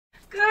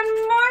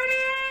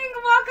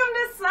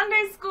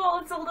Sunday school.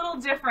 It's a little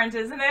different,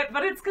 isn't it?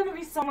 But it's going to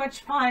be so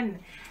much fun.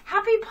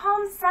 Happy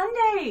Palm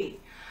Sunday.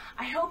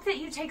 I hope that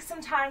you take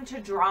some time to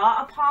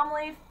draw a palm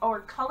leaf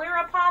or color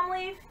a palm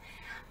leaf.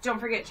 Don't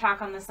forget,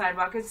 chalk on the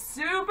sidewalk is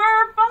super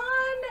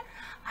fun.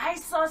 I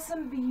saw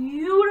some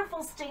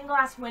beautiful stained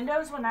glass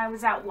windows when I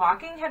was out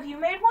walking. Have you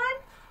made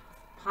one?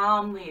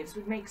 Palm leaves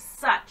would make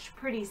such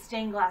pretty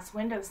stained glass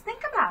windows.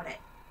 Think about it.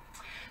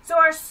 So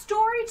our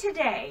story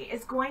today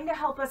is going to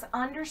help us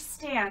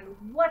understand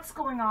what's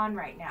going on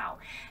right now.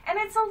 And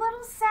it's a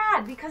little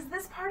sad because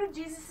this part of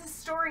Jesus'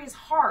 story is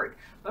hard.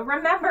 But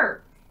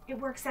remember, it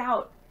works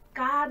out.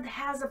 God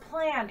has a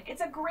plan.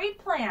 It's a great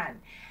plan.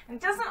 And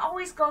it doesn't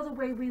always go the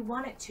way we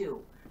want it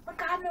to. But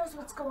God knows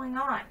what's going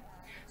on.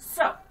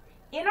 So,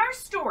 in our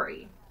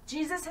story,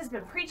 Jesus has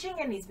been preaching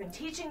and he's been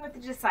teaching with the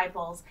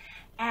disciples.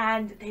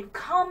 And they've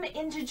come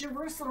into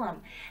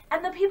Jerusalem.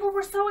 And the people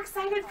were so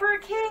excited for a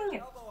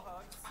king.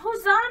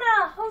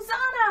 Hosanna,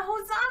 Hosanna,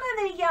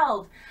 Hosanna, they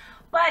yelled.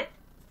 But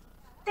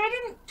they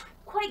didn't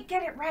quite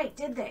get it right,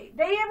 did they?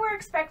 They were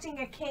expecting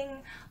a king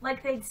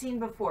like they'd seen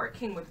before. A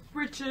king with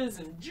riches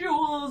and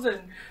jewels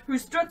and who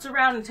struts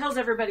around and tells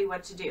everybody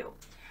what to do.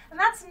 And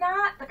that's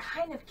not the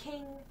kind of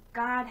king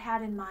God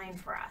had in mind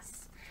for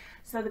us.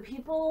 So the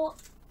people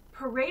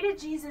paraded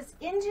Jesus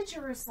into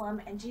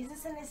Jerusalem, and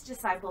Jesus and his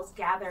disciples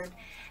gathered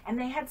and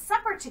they had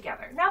supper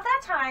together. Now at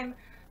that time,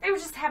 they were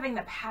just having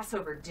the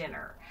Passover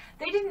dinner.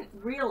 They didn't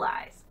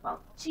realize, well,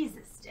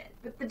 Jesus did,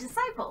 but the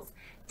disciples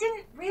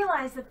didn't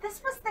realize that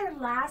this was their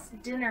last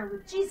dinner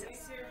with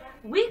Jesus.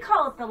 We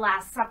call it the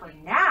Last Supper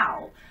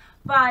now,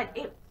 but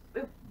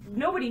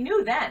nobody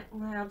knew then.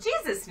 Well,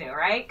 Jesus knew,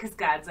 right? Because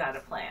God's got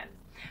a plan.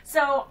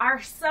 So our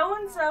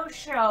so-and-so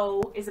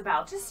show is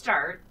about to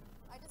start,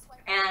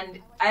 and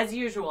as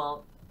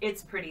usual,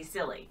 it's pretty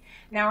silly.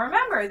 Now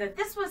remember that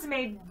this was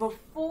made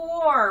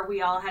before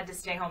we all had to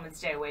stay home and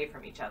stay away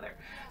from each other.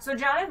 So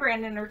John and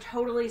Brandon are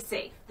totally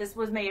safe. This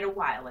was made a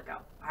while ago.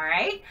 All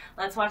right,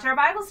 let's watch our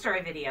Bible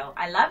story video.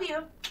 I love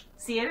you.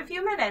 See you in a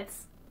few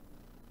minutes.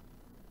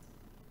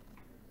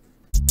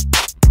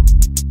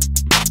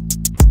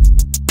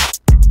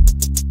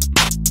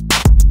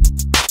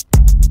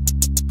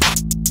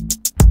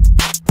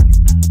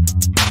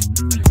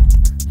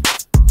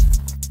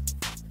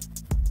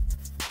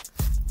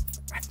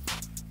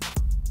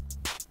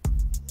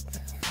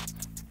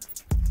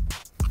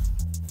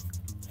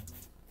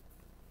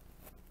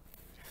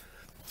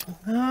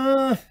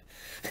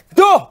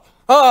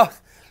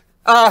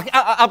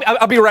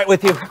 I'll be right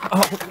with you.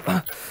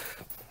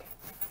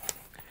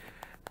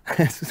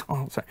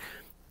 Oh, sorry.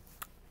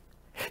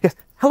 Yes.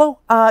 Hello.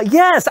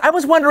 Yes, I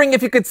was wondering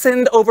if you could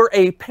send over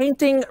a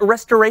painting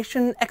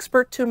restoration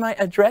expert to my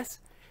address.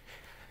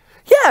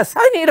 Yes,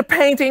 I need a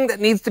painting that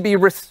needs to be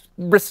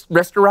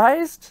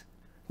restorized.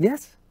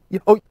 Yes.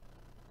 Oh.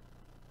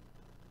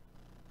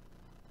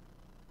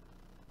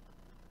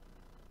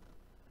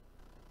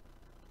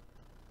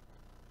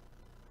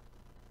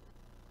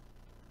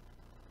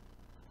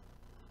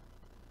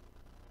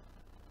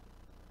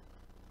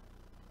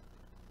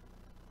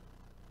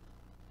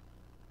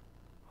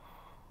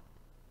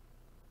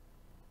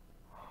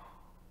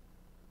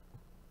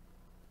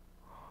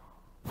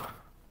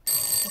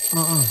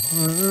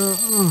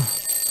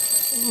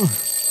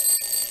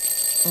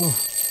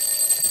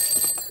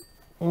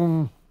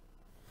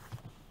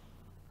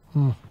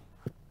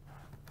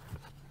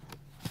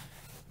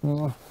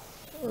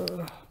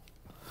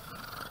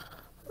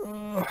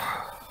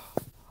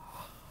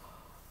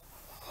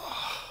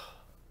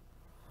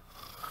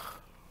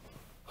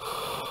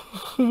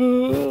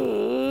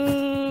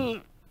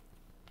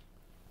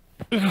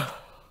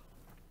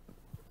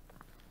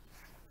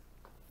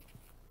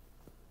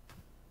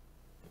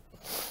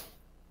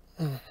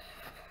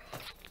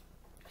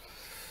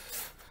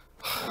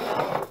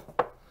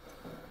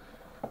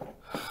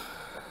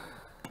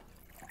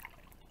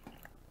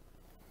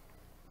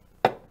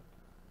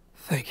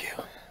 Thank you.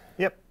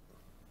 Yep.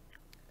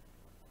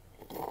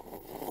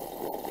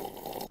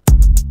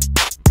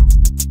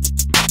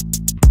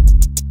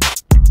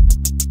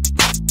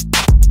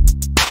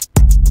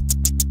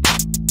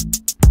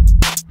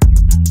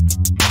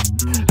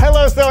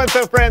 Hello,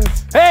 so-and-so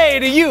friends. Hey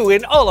to you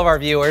and all of our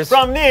viewers.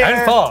 From near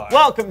and far.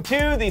 Welcome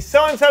to the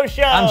So-and-so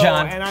Show. I'm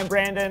John. And I'm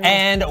Brandon.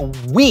 And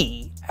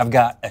we have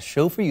got a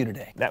show for you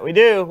today. That we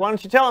do. Why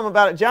don't you tell them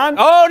about it, John?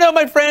 Oh, no,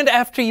 my friend,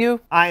 after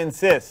you. I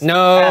insist.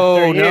 No,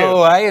 after you.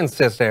 no, I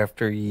insist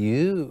after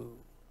you.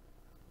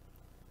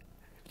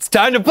 It's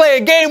time to play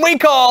a game we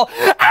call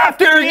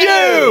After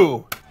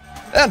You!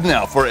 And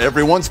now for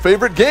everyone's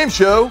favorite game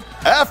show,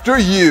 After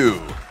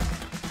You.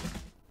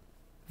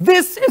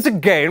 This is a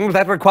game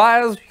that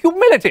requires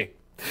humility,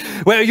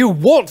 where you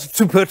want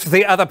to put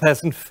the other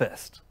person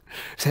first.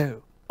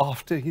 So,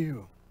 after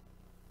you.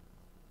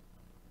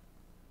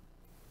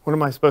 What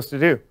am I supposed to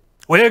do?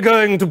 We're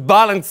going to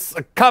balance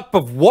a cup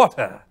of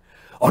water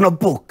on a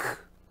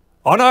book,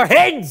 on our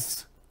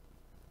heads.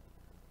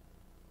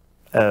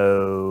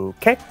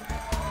 Okay.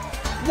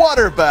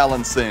 Water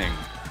balancing.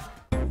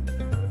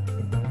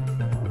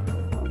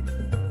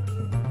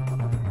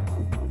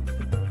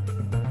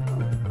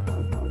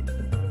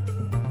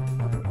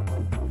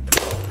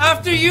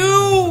 After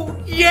you!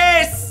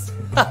 Yes!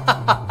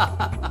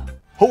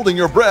 Holding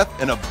your breath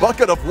in a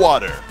bucket of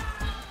water.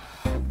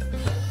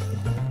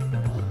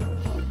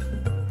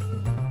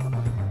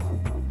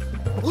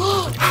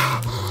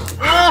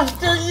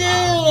 After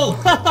you!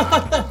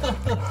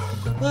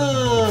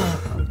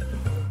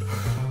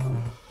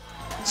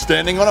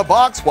 Standing on a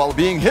box while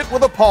being hit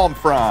with a palm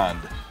frond.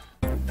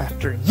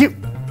 After you.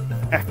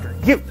 After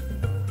you.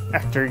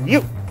 After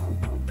you.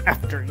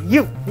 After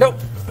you. Nope.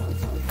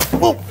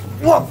 Whoa,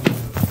 whoa.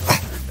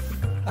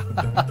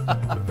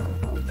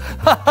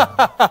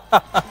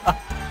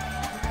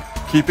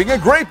 Keeping a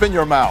grape in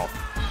your mouth.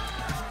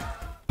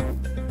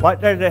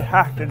 What does it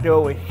have to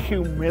do with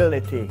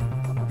humility?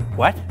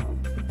 What?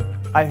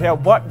 I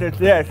said, what does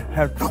this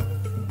have to...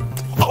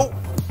 Oh!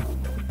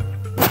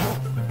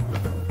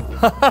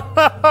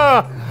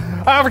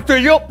 After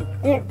you!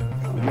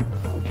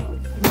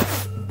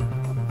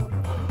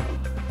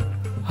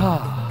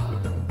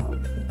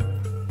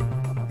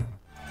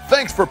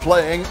 Thanks for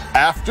playing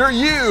After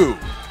You.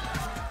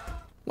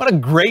 What a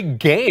great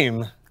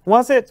game.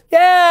 Was it?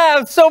 Yeah,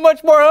 I'm so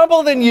much more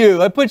humble than you.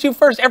 I put you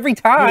first every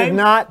time. You did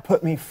not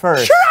put me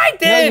first. Sure I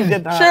did. No, you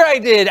did not. Sure I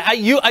did.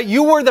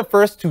 You were the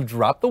first to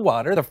drop the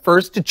water, the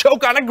first to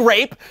choke on a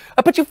grape.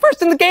 I put you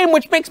first in the game,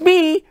 which makes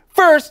me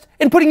first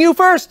in putting you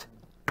first.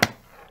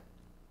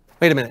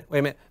 Wait a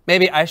minute.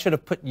 Maybe I should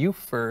have put you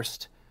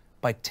first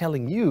by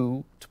telling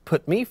you to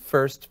put me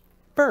first.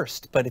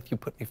 But if you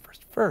put me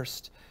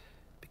first,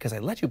 because I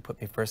let you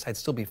put me first, I'd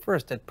still be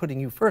first at putting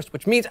you first,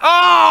 which means,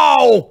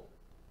 oh!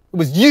 It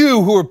was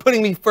you who were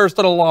putting me first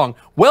all along.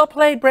 Well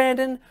played,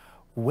 Brandon.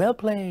 Well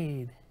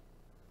played.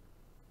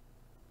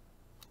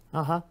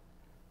 Uh-huh.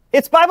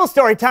 It's Bible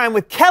story time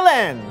with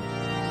Kellen.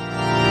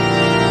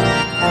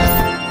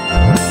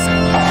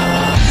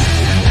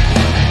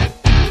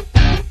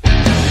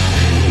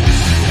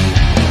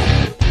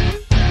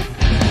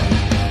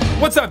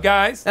 What's up,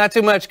 guys? Not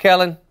too much,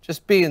 Kellen.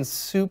 Just being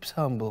soups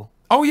humble.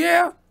 Oh,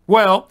 yeah?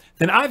 Well,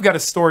 then I've got a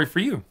story for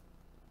you.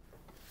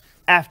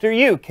 After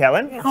you,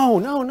 Kellen.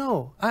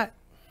 No.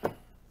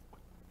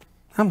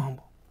 I'm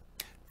humble.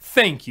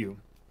 Thank you.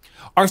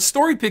 Our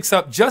story picks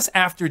up just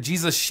after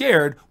Jesus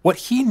shared what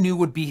he knew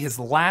would be his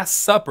last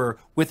supper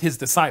with his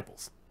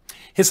disciples.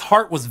 His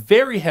heart was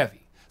very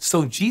heavy,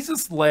 so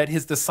Jesus led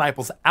his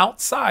disciples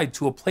outside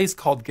to a place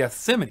called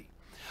Gethsemane,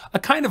 a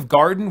kind of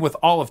garden with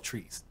olive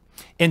trees.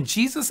 And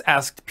Jesus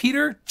asked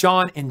Peter,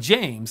 John, and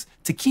James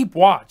to keep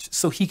watch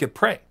so he could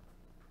pray.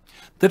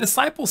 The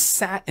disciples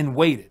sat and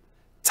waited,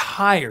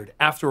 tired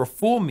after a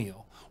full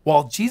meal,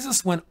 while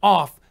Jesus went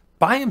off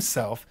by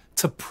himself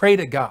to pray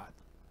to God.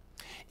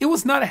 It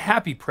was not a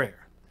happy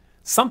prayer.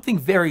 Something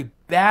very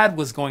bad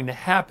was going to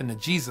happen to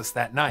Jesus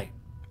that night,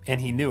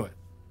 and he knew it.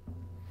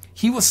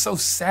 He was so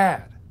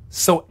sad,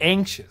 so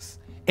anxious,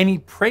 and he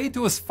prayed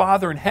to his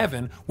Father in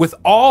heaven with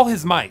all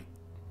his might.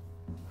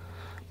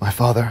 My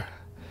Father,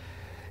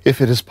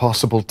 if it is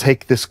possible,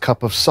 take this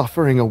cup of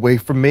suffering away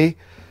from me.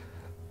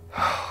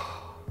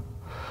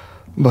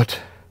 But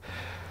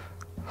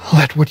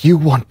let what you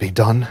want be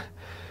done,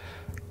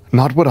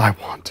 not what I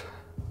want.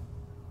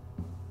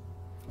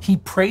 He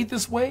prayed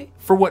this way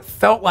for what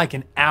felt like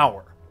an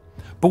hour.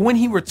 But when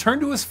he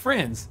returned to his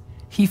friends,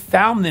 he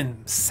found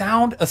them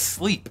sound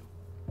asleep.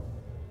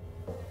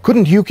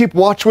 Couldn't you keep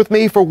watch with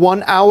me for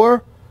 1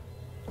 hour?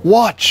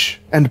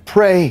 Watch and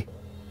pray.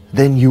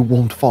 Then you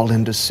won't fall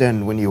into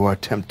sin when you are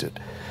tempted.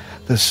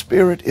 The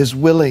spirit is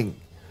willing,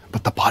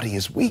 but the body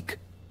is weak.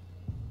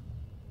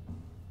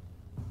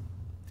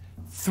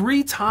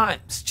 3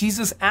 times,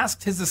 Jesus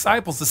asked his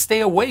disciples to stay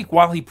awake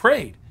while he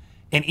prayed.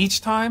 And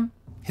each time,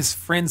 his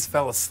friends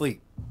fell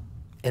asleep.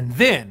 And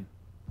then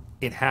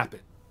it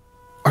happened.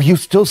 Are you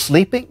still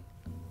sleeping?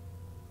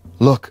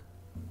 Look,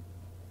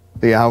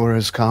 the hour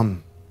has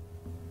come.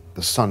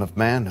 The Son of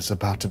Man is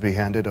about to be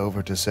handed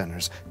over to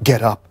sinners.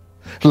 Get up.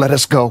 Let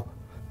us go.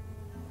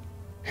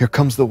 Here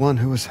comes the one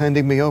who is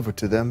handing me over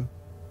to them.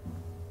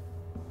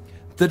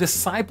 The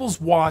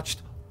disciples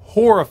watched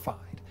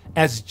horrified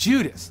as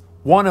Judas,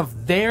 one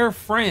of their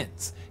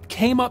friends,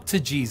 came up to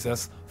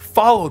Jesus,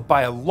 followed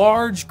by a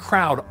large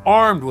crowd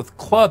armed with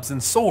clubs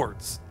and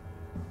swords.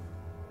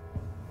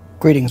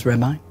 Greetings,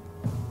 Rabbi.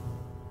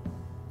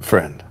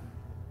 Friend,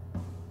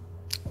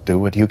 do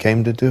what you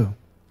came to do.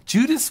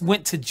 Judas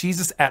went to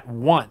Jesus at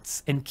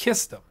once and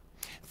kissed him.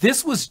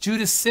 This was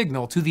Judas'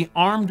 signal to the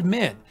armed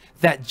men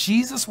that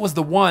Jesus was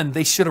the one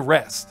they should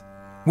arrest.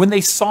 When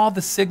they saw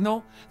the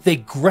signal, they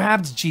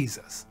grabbed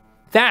Jesus.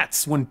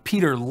 That's when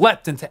Peter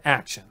leapt into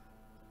action.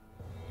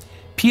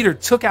 Peter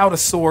took out a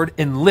sword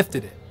and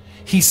lifted it.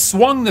 He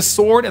swung the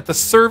sword at the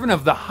servant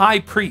of the high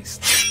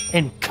priest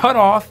and cut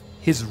off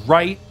his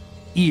right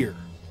ear.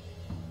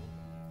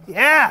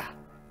 Yeah.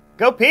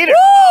 Go, Peter.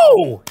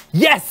 Woo!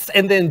 Yes!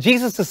 And then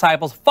Jesus'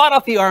 disciples fought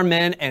off the armed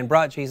men and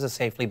brought Jesus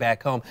safely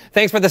back home.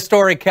 Thanks for the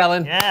story,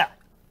 Kellen. Yeah.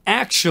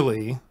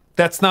 Actually,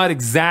 that's not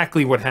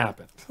exactly what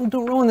happened. Oh,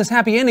 don't ruin this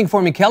happy ending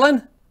for me,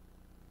 Kellen.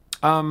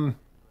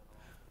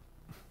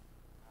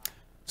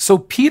 So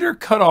Peter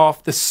cut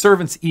off the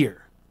servant's ear.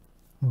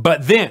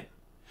 But then,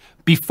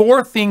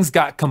 Before things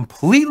got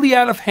completely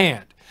out of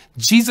hand,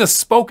 Jesus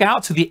spoke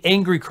out to the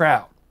angry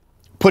crowd.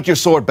 Put your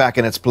sword back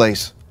in its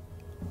place.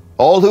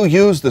 All who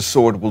use the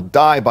sword will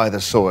die by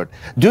the sword.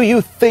 Do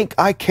you think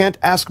I can't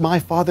ask my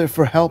Father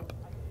for help?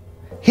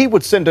 He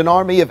would send an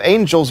army of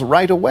angels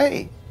right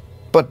away.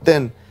 But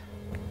then,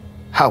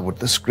 how would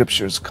the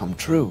scriptures come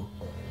true?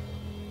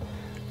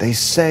 They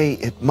say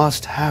it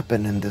must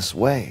happen in this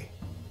way.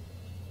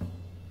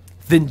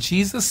 Then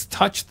Jesus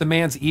touched the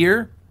man's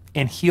ear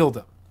and healed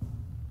him.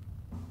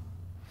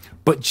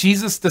 But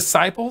Jesus'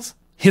 disciples,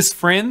 his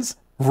friends,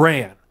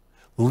 ran,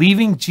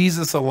 leaving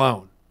Jesus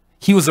alone.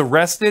 He was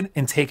arrested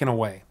and taken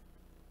away.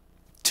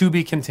 To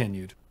be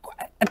continued.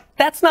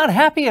 That's not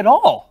happy at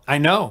all. I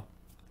know,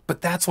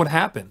 but that's what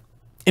happened.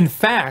 In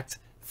fact,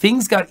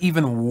 things got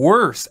even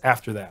worse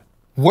after that.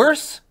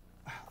 Worse?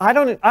 I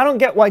don't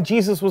get why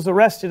Jesus was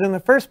arrested in the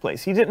first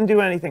place. He didn't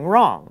do anything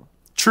wrong.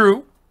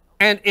 True.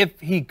 And if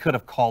he could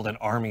have called an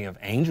army of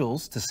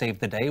angels to save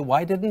the day,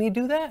 why didn't he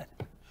do that?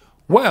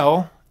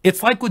 Well,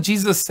 it's like what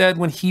Jesus said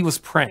when he was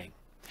praying.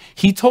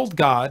 He told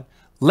God,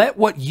 "Let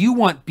what you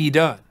want be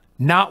done,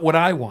 not what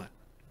I want."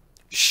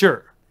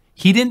 Sure,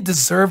 he didn't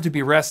deserve to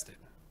be arrested.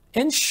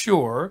 And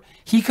sure,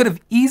 he could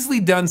have easily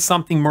done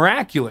something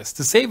miraculous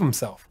to save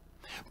himself.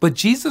 But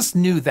Jesus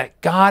knew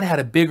that God had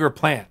a bigger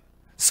plan,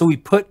 so he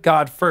put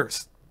God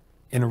first.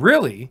 And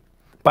really,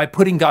 by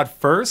putting God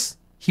first,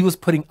 he was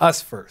putting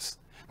us first,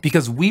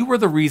 because we were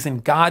the reason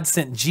God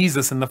sent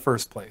Jesus in the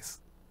first place.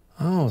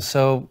 Oh,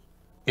 so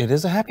it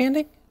is a happy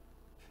ending?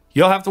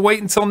 You'll have to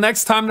wait until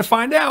next time to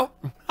find out.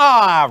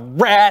 Ah,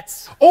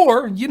 rats!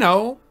 Or,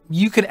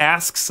 you could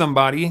ask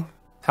somebody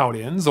how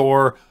it ends,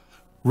 or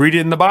read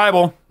it in the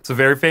Bible. It's a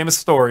very famous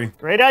story.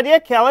 Great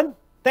idea, Kellen.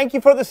 Thank you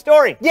for the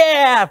story.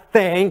 Yeah,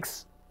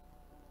 thanks.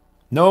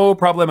 No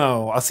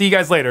problemo. I'll see you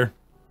guys later.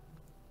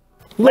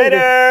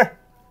 Later.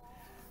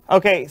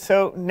 Okay,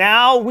 so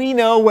now we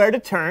know where to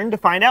turn to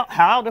find out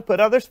how to put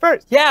others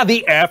first. Yeah,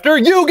 the After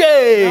You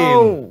game!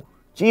 Oh,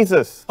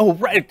 Jesus. Oh,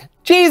 right.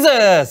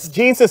 Jesus!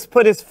 Jesus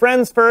put his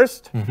friends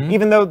first,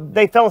 even though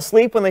they fell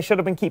asleep when they should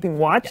have been keeping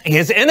watch.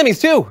 His enemies,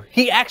 too.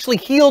 He actually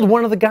healed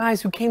one of the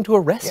guys who came to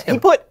arrest him. He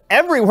put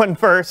everyone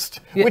first,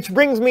 which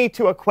brings me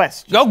to a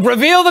question. Go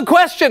reveal the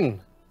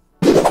question!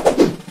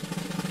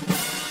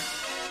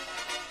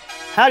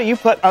 How do you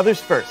put others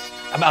first?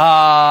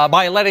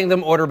 By letting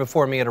them order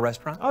before me at a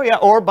restaurant. Oh, yeah,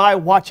 or by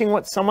watching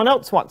what someone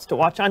else wants to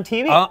watch on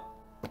TV.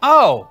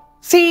 Oh,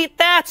 see,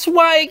 that's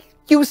why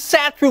you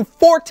sat through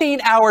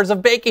 14 hours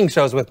of baking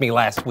shows with me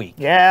last week.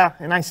 Yeah,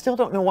 and I still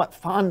don't know what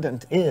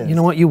fondant is. You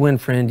know what? You win,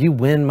 friend. You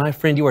win, my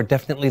friend. You are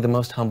definitely the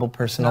most humble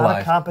person Not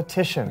alive. a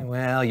competition.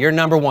 Well, you're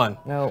number one.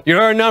 No.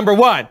 You're number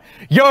one.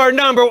 You're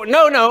number one.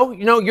 No.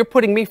 You're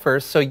putting me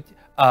first, so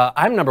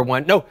I'm number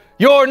one. No,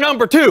 you're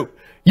number two.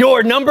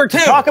 You're number two.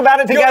 Talk about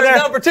it together. You're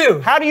number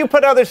two. How do you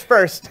put others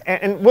first?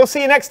 And we'll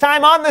see you next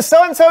time on the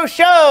So-and-So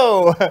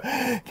Show.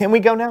 Can we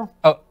go now?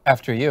 Oh,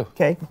 after you.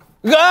 Okay.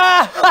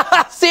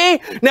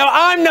 See? Now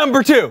I'm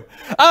number two.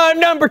 I'm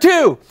number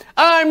two.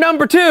 I'm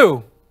number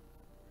two.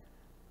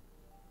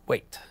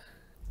 Wait.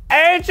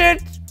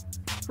 Ancient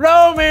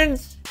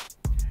Romans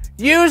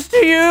used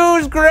to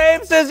use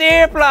grapes as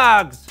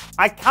earplugs.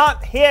 I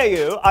can't hear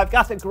you. I've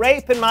got a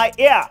grape in my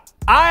ear.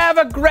 I have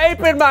a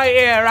grape in my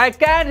ear. I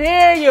can't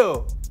hear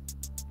you.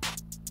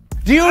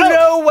 Do you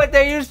know what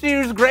they used to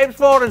use grapes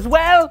for as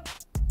well?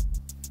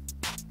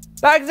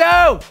 Like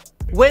so.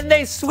 When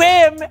they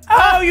swim.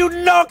 Oh, you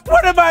knocked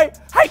one of my...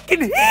 I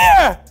can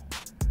hear.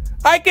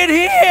 I can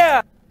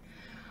hear.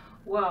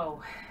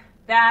 Whoa,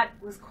 that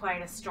was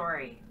quite a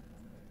story.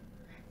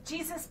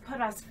 Jesus put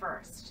us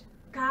first.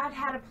 God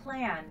had a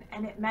plan,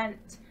 and it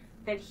meant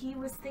that he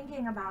was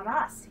thinking about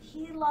us.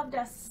 He loved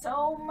us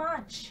so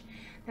much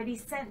that he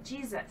sent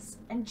Jesus,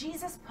 and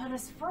Jesus put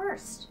us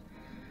first.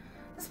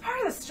 This part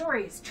of the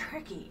story is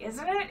tricky,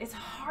 isn't it? It's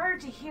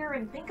hard to hear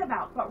and think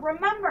about, but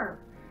remember,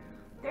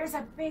 there's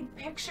a big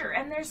picture,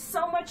 and there's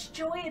so much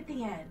joy at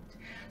the end.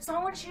 So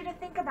I want you to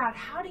think about,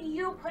 how do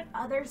you put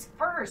others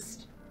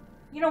first?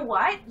 You know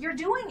what? You're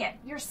doing it.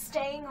 You're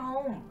staying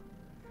home.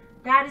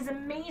 That is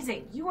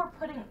amazing. You are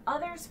putting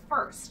others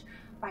first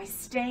by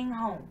staying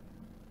home.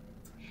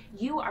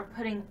 You are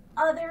putting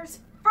others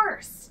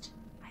first.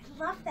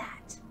 I love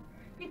that.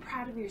 Be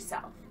proud of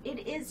yourself.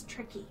 It is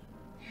tricky.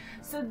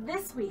 So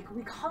this week,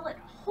 we call it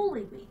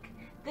Holy Week.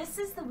 This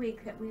is the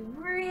week that we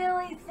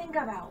really think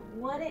about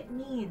what it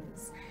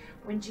means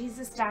when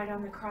Jesus died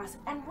on the cross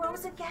and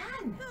rose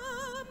again.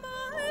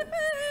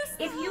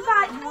 If you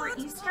got your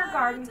Easter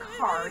Garden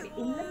card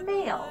in the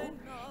mail,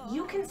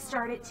 you can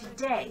start it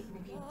today.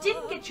 And if you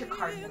didn't get your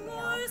card in the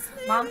mail,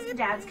 moms and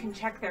dads can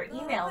check their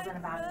emails in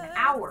about an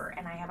hour,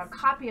 and I have a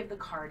copy of the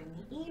card in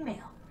the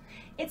email.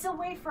 It's a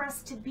way for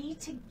us to be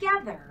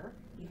together,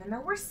 even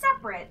though we're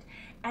separate,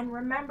 and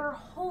remember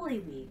Holy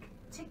Week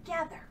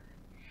together.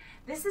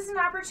 This is an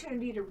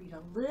opportunity to read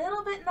a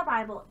little bit in the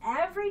Bible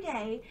every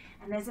day,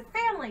 and as a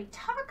family,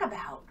 talk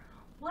about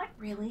what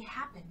really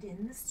happened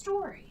in the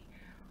story.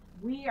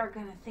 We are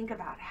going to think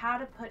about how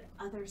to put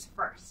others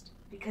first,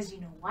 because you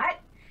know what?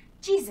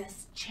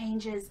 Jesus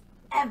changes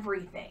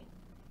everything,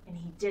 and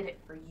he did it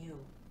for you.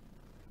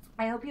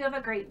 I hope you have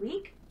a great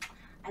week.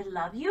 I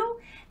love you,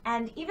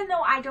 and even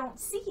though I don't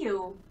see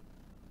you,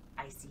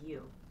 I see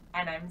you,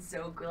 and I'm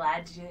so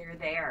glad you're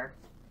there.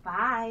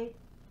 Bye.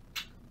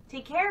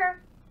 Take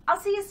care. I'll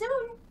see you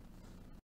soon.